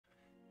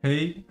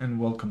Hey, and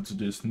welcome to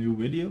this new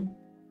video.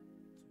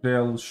 Today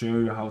I'll show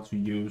you how to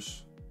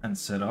use and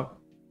set up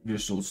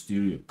Visual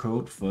Studio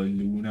Code for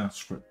Eluna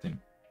scripting.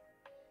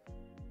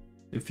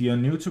 If you are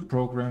new to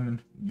programming,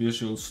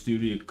 Visual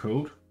Studio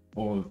Code,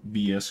 or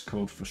VS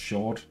Code for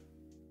short,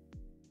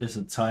 is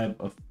a type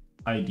of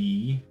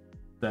IDE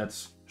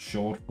that's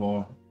short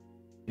for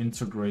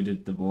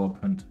Integrated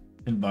Development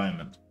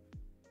Environment.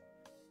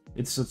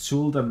 It's a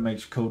tool that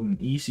makes coding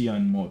easier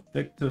and more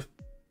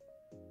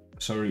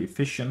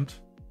efficient,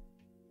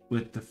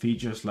 with the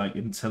features like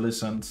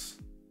IntelliSense,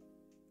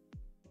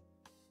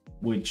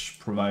 which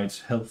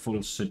provides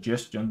helpful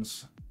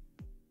suggestions,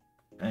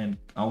 and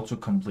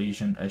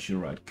auto-completion as you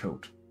write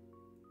code.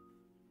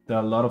 There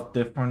are a lot of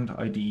different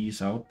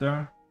IDEs out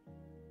there,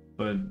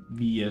 but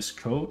VS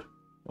Code,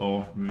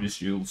 or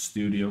Visual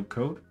Studio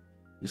Code,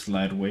 is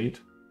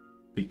lightweight,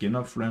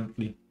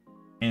 beginner-friendly,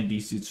 and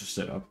easy to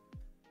set up.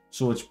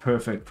 So it's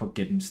perfect for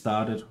getting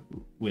started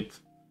with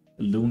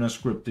Eluna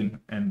scripting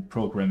and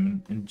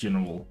programming in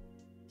general.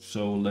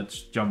 So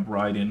let's jump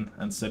right in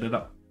and set it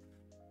up.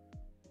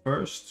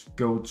 First,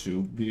 go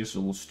to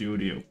Visual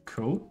Studio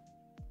Code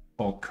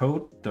or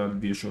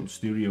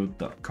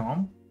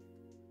code.visualstudio.com.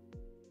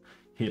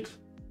 Hit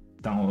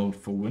download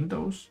for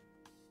Windows.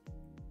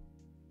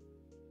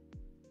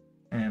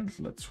 And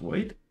let's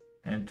wait,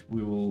 and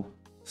we will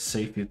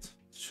save it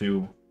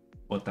to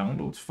our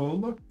downloads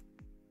folder.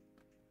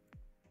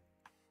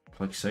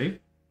 Click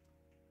save.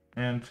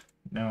 And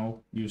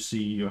now you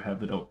see you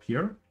have it up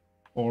here,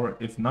 or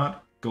if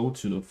not, go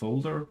to the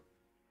folder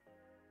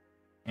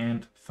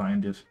and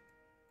find it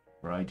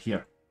right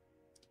here.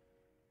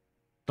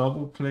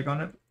 Double click on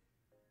it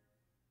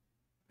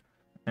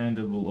and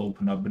it will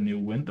open up a new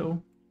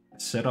window, a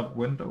setup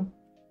window.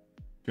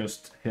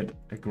 Just hit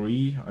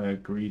agree. I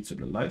agree to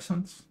the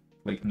license.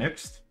 Click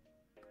next.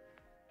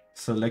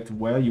 Select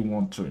where you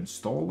want to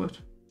install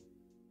it.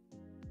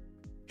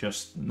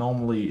 Just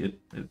normally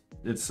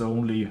it's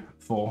only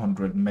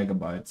 400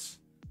 megabytes,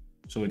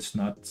 so it's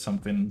not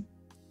something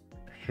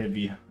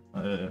heavy.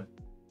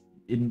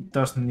 It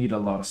doesn't need a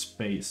lot of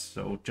space,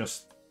 so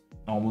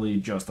normally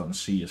just on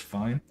C is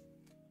fine.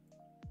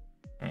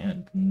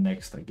 And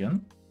next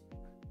again.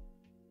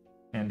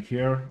 And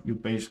here you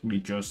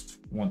basically just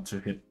want to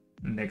hit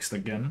next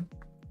again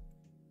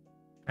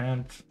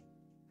and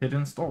hit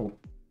install.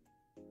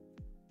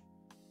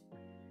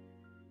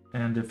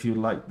 And if you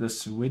like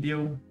this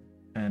video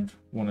and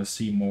want to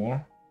see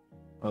more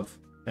of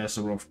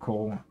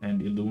AzerothCore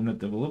and Eluna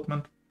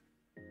development,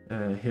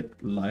 hit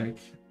like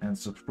and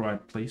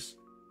subscribe, please.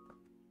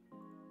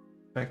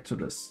 Back to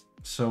this.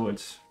 So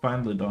it's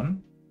finally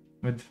done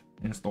with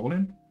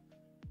installing,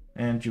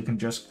 and you can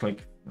just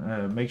click,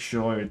 make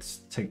sure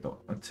it's ticked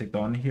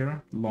on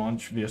here,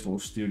 launch Visual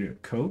Studio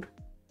Code.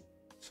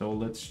 So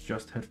let's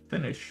just hit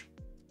finish,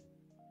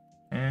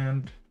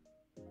 and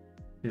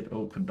it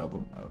opened up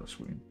on our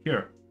screen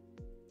here.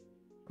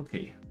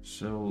 Okay,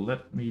 so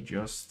let me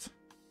just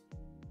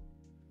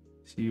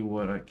see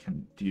what I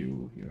can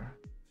do here.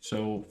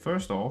 So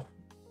first off,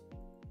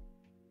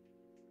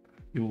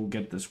 you'll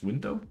get this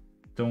window.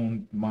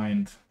 Don't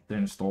mind the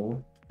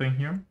install thing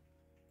here.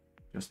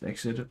 Just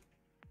exit it.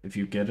 If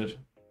you get it,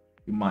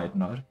 you might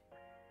not.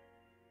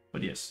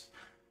 But yes.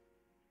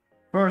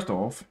 First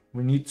off,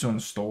 we need to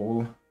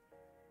install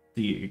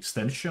the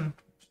extension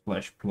 /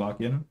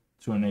 plugin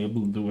to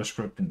enable Lua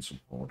scripting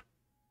support.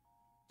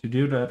 To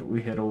do that,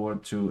 we head over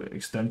to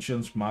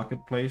Extensions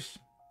Marketplace,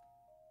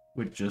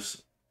 which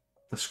is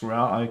the square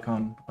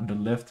icon on the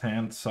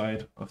left-hand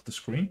side of the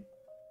screen.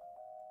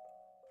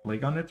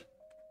 Click on it,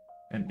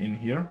 and in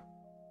here,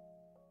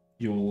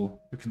 you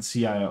can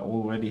see I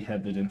already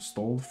have it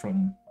installed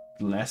from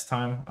the last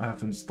time I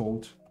have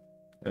installed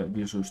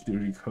Visual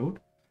Studio Code.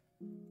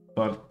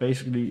 But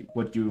basically,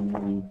 what you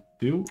will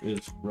do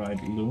is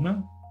write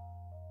Luna,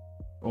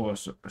 or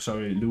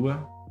sorry,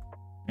 Lua,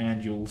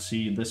 and you'll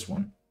see this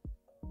one.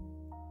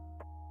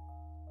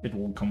 It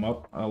will come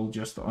up. I'll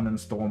just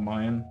uninstall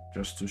mine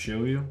just to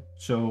show you.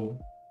 So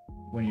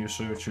when you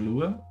search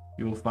Lua,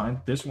 you will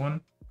find this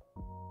one,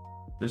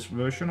 this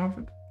version of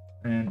it,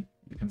 and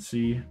you can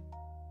see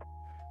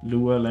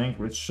Lua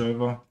language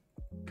server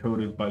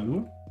coded by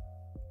Lua.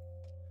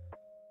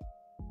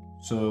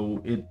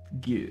 So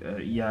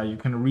yeah, you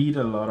can read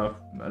a lot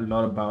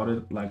about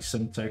it, like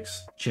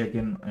syntax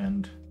checking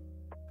and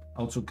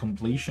auto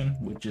completion,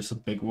 which is a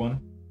big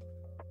one,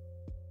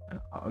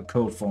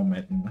 code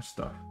formatting and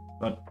stuff.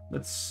 But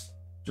let's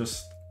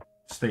just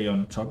stay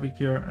on topic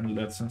here and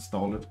let's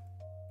install it.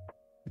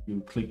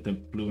 You click the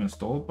blue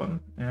install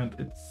button and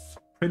it's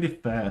pretty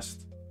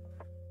fast.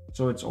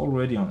 So it's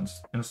already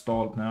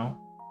installed now.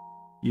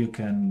 You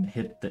can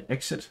hit the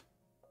exit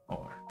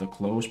or the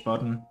close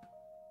button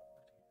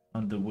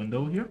on the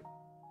window here.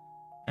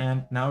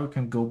 And now you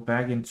can go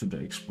back into the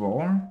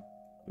Explorer,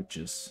 which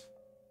is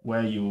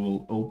where you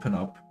will open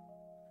up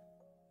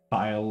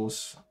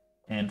files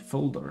and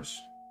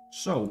folders.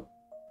 So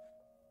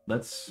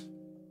let's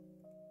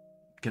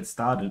get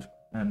started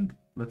and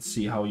let's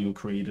see how you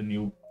create a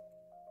new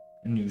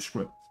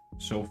script.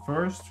 So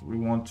first we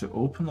want to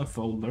open a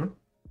folder.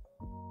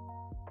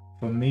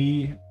 For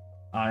me,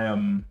 I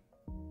am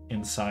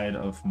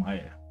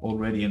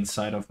already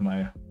inside of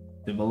my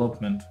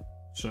development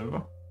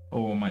server,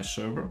 or my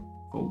server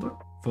folder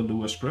for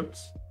Lua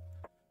scripts.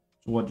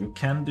 So what you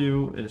can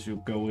do is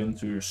you go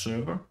into your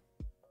server,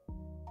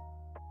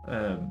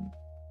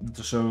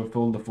 the server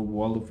folder for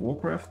World of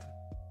Warcraft,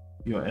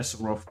 your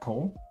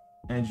AzerothCore,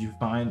 and you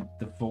find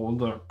the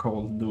folder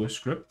called Lua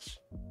scripts,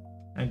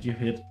 and you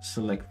hit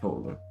select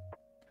folder.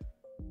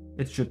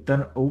 It should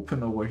then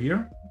open over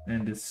here,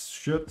 and it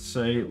should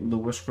say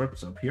Lua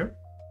scripts up here.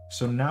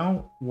 So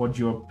now what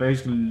you're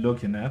basically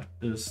looking at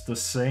is the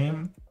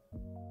same,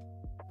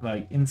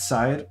 like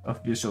inside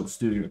of Visual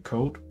Studio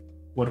Code.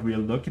 What we are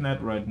looking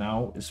at right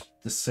now is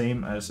the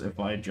same as if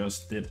I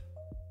just did,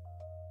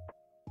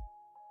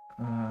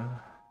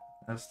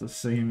 as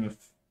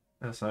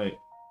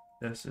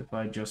if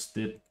I just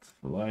did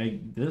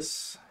like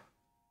this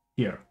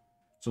here.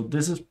 So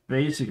this is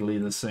basically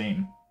the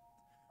same.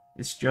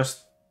 It's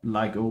just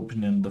like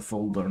opening the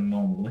folder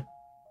normally.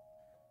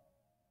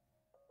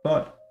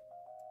 But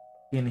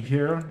in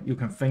here, you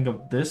can think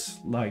of this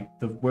like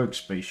the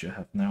workspace you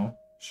have now.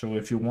 So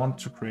if you want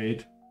to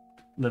create,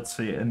 let's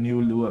say, a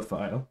new Lua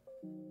file.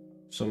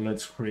 So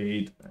let's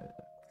create,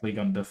 click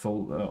on the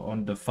folder,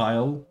 on the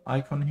file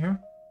icon here.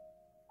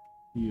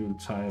 You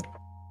type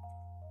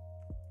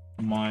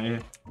my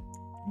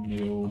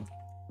new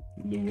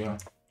Lua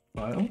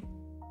file.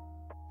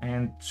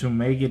 And to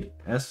make it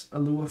as a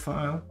Lua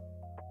file,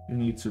 you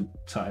need to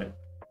type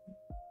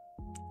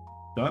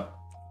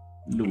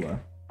 .lua.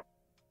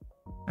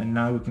 And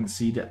now you can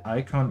see the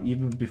icon.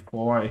 Even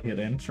before I hit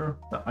enter,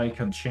 the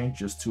icon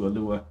changes to a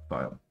Lua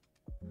file.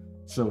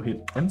 So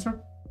hit enter,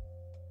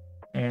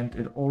 and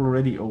it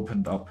already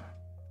opened up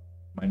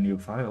my new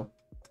file.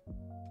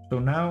 So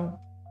now,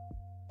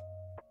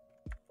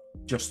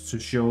 just to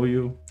show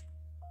you,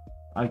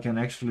 I can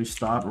actually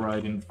start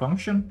writing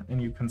function,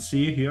 and you can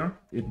see here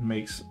it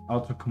makes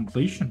auto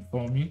completion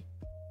for me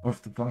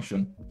of the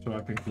function. So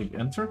I can click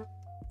enter,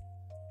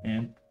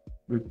 and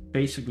we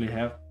basically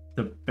have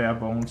the bare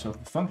bones of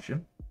the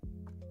function.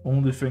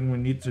 Only thing we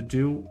need to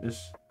do is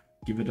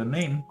give it a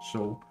name.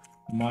 So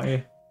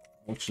my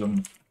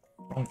awesome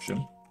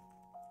function,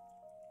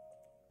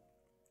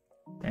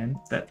 and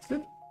that's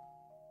it.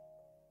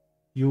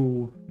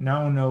 You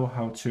now know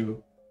how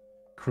to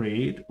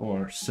create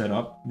or set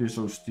up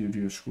Visual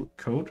Studio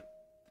Code,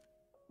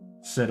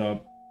 set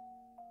up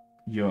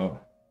your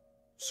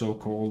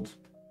so-called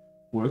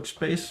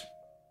workspace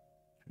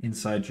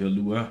inside your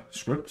Lua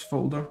scripts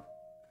folder,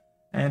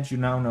 and you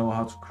now know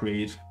how to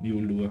create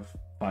new Lua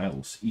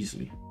files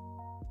easily.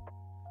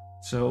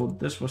 So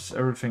this was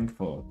everything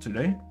for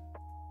today.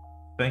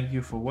 Thank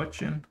you for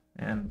watching,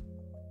 and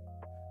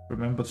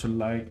remember to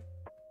like,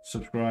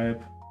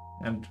 subscribe,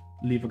 and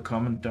leave a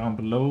comment down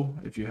below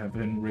if you have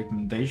any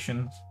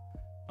recommendations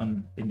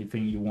on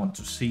anything you want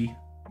to see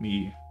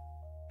me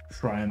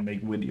try and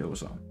make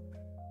videos on.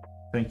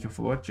 Thank you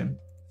for watching.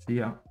 See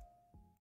ya.